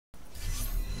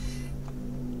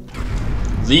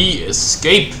The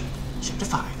Escape. Chapter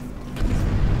 5.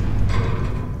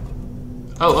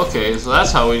 Oh, okay, so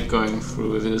that's how we're going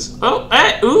through this. Oh,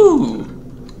 hey, ooh!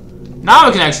 Now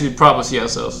we can actually properly see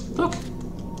ourselves. Look,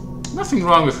 nothing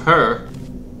wrong with her.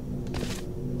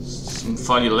 Some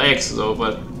funny legs though,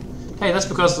 but hey, that's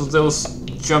because of those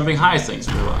jumping high things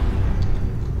we were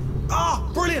on. Ah,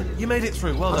 brilliant! You made it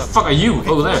through. Well done. What the fuck are you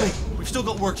over there? We've still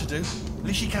got work to do. At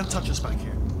least she can't touch us back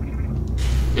here.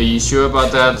 Are you sure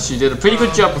about that? She did a pretty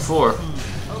good job before.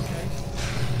 Okay.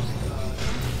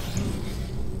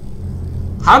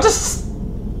 How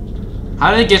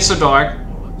did it get so dark?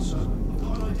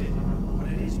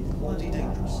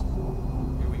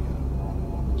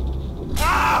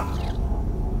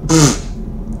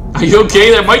 Are you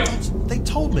okay there, Mike? They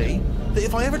told me that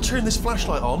if I ever turn this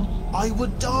flashlight on, I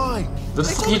would die. Where the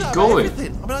fuck are you about going?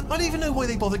 everything. I mean, I don't even know why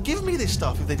they bothered giving me this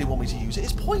stuff if they didn't want me to use it.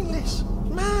 It's pointless.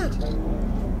 Mad.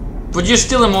 But you're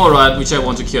still a Morad, which I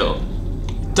want to kill.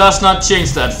 Does not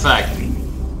change that fact.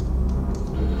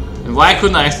 And why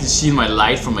couldn't I actually see my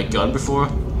light from my gun before?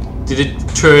 Did it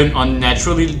turn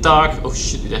unnaturally dark? Oh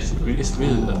shit, it actually is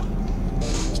really dark.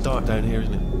 It's dark down here,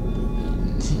 isn't it?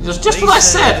 That's just what I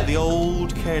said! The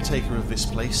old caretaker of this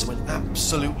place went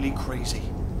absolutely crazy.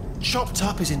 Chopped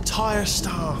up his entire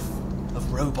staff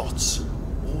of robots.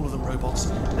 All of them robots.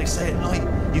 They say at night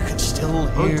you can still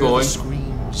hear the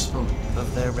screams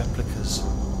of their replicas.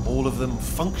 All of them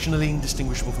functionally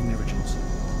indistinguishable from the originals.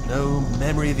 No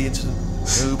memory of the incident.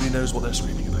 Nobody knows what they're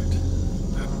screaming about.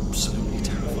 Absolutely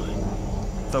terrifying.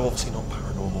 Though obviously not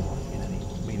paranormal in any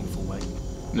meaningful way.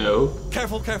 No.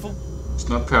 Careful, careful. It's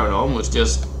not paranormal, it's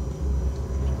just...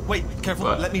 Wait, careful.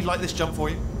 What? Let me light this jump for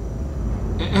you.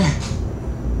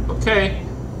 Okay.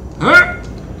 Huh?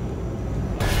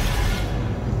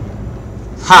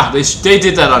 Ha! They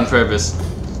did that on purpose.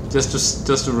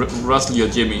 Just to rustle your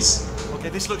jimmies. Okay,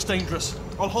 this looks dangerous.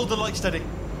 I'll hold the light steady.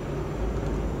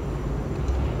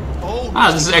 Oh,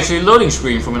 this is actually a loading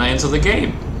screen from when I enter the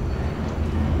game.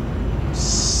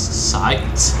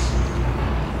 Sight.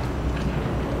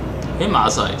 Hey, my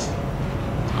sight.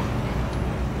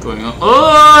 Going on.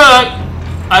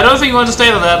 Oh! I don't think you want to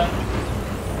stay on that.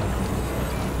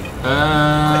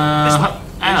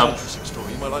 And up.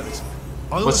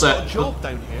 What's that?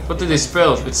 What did they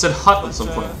spell? It said hut at some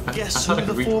point. Guess who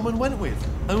the foreman went with?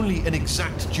 Only an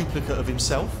exact duplicate of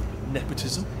himself.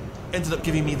 Nepotism. Ended up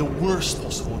giving me the worst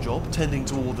possible job, tending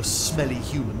to all the smelly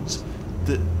humans.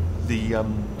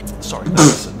 Sorry,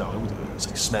 no, I wouldn't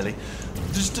say smelly.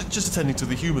 Just attending to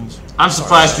the humans. I'm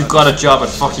surprised you got a job at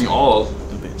fucking all.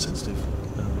 A bit insensitive.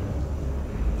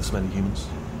 The smelly humans.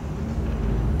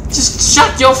 Just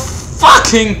shut your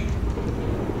fucking...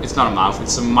 It's not a mouth,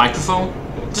 it's a microphone.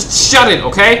 Just shut it,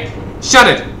 okay? Shut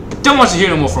it. I don't want to hear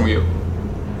no more from you.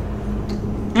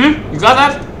 You got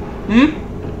that?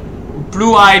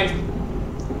 Blue-eyed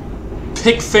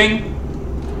pig thing.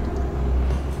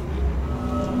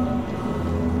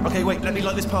 Okay, wait, let me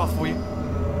light this path for you.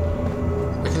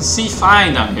 I can see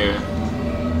fine down here.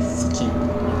 Fucking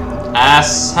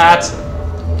ass hat.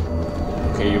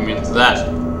 Okay, you mean that.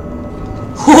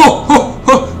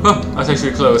 That's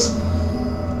actually close.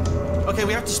 Okay,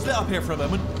 we have to split up here for a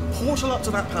moment. Portal up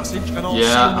to that passage and I'll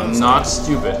Yeah, I'm not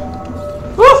stupid.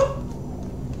 Woo!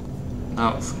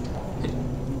 Oh.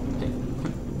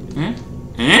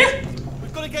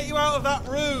 We've got to get you out of that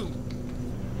room.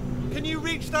 Can you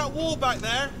reach that wall back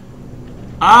there?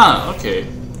 Ah, okay.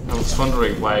 I was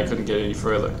wondering why I couldn't get any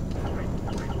further.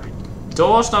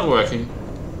 Door's not working.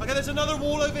 Okay, there's another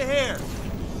wall over here.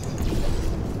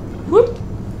 Whoop!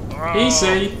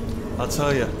 Easy. I'll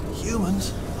tell you,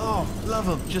 humans. Oh, love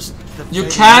them. Just you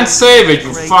can't save it,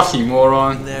 you fucking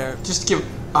moron. Just give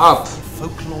up.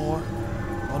 Folklore,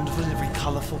 wonderful and very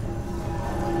colourful.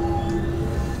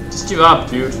 Just give up,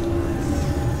 dude.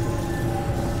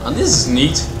 Oh, this is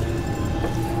neat.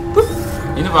 Boop.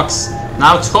 In the box.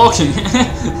 Now talking.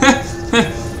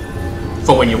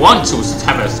 For when you want to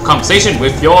have a conversation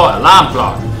with your alarm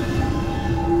clock.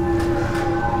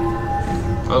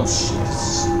 Oh shit.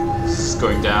 This is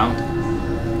going down.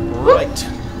 Right.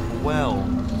 Well,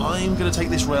 I'm gonna take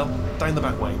this rail down the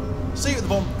back way. See you at the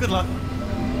bottom. Good luck.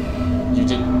 You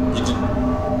did.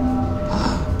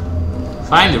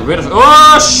 Find the rid of.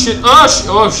 Oh shit!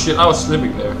 Oh shit! I was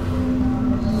slipping there.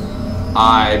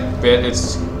 I bet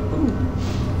it's. Ooh.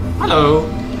 Hello.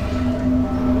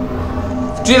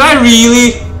 Did I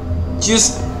really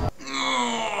just?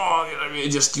 Oh, did I really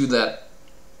just do that?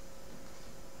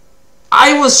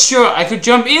 I was sure I could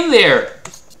jump in there.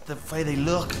 The way they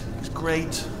look is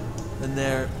great, and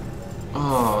they're.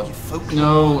 Oh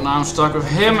no! Now I'm stuck with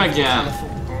him again.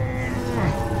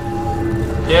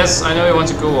 Yes, I know you want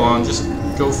to go on. Just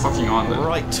go fucking on then.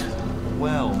 Right.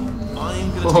 Well, I'm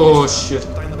gonna Oh shit.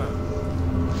 down the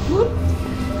boat.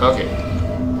 Okay.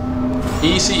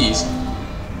 Easy, easy.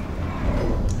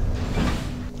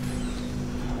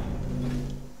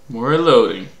 More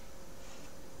loading.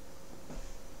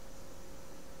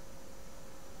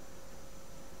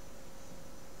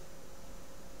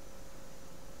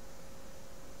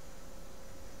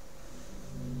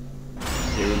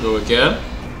 Here we go again.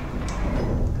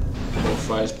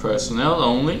 Authorized personnel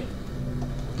only.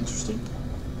 Interesting.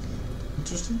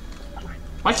 Interesting.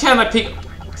 Why can't I pick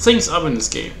things up in this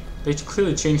game? They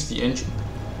clearly changed the engine.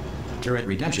 Turret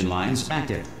redemption lines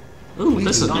active. Ooh, Please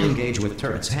this do is not new. engage with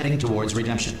turrets heading towards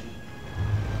redemption.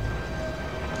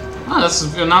 Ah, that's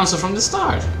the announcer from the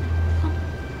start. Huh.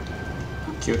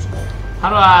 Cute. How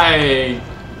do I...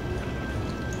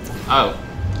 Oh.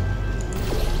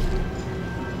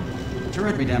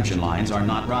 Turret redemption lines are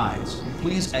not rides.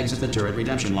 Please exit the turret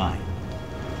redemption line.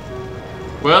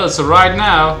 Well, it's a ride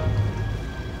now.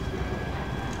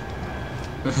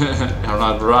 Are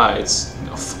not rides.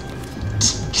 No.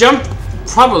 Jump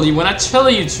properly when I tell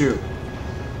you to.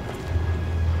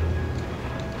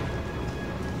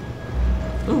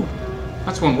 Ooh,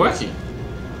 that's one working.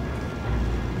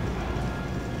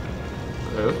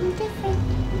 Hello?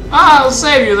 Ah, I'll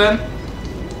save you then.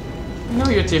 I know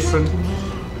you're different.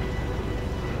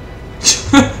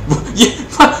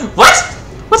 What?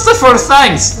 What's that for?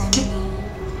 Thanks.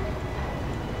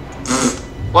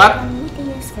 What?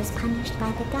 Prometheus was punished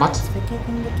by the What? gods for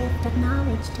giving the gift of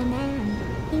knowledge to man.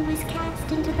 He was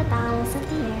cast into the bowels of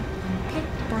the earth,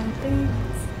 pecked by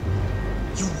birds.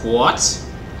 You what?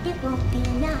 It won't be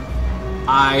enough.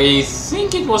 I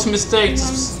think it was a The mistake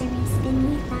answer is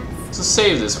beneath us. to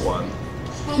save this one.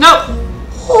 No!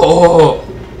 Oh!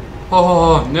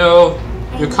 Oh, no.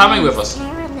 You're coming with us.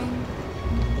 Carolyn.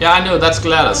 Yeah, I know, that's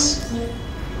Gladys.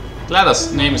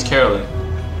 Gladys' name is Carolyn.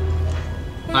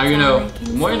 Now you know.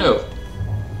 The more you know.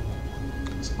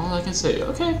 That's all I can say.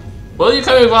 Okay. Well, you're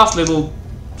coming with us, little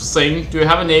thing. Do you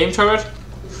have a name, turret?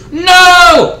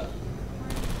 No!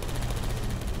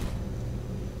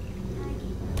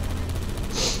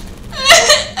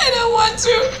 I don't want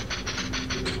to.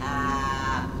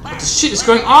 What the shit is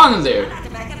going on in there?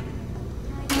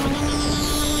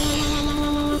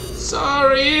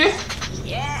 Sorry.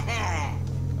 Yeah.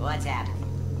 What's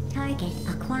happening? Target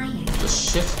acquired. The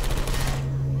shit.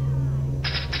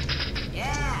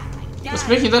 Yeah. What's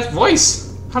making that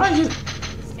voice? How did I get?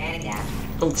 Standing down.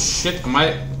 Oh shit! Am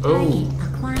I? Oh, Target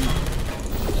acquired.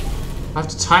 I have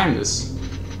to time this.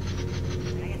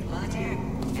 Can I get the bullets here?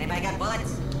 Anybody got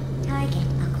bullets? Target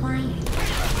acquired.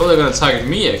 Oh, they're gonna target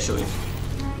me actually.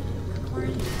 Target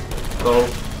acquired.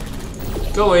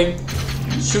 Oh, going.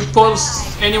 Shoot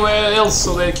portals anywhere else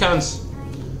so they can't.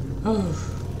 Oh.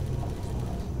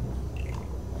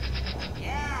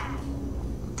 Yeah.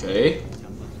 Okay.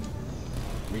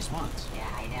 Response. Yeah,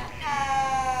 I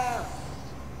know.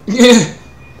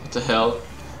 What the hell?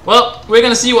 Well, we're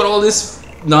gonna see what all this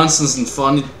nonsense and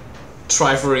funny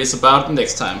triflery is about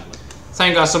next time.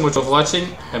 Thank you guys so much for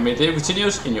watching, and may the day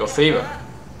continues in your favor.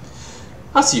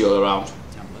 I'll see you all around.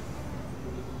 Template.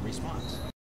 Response.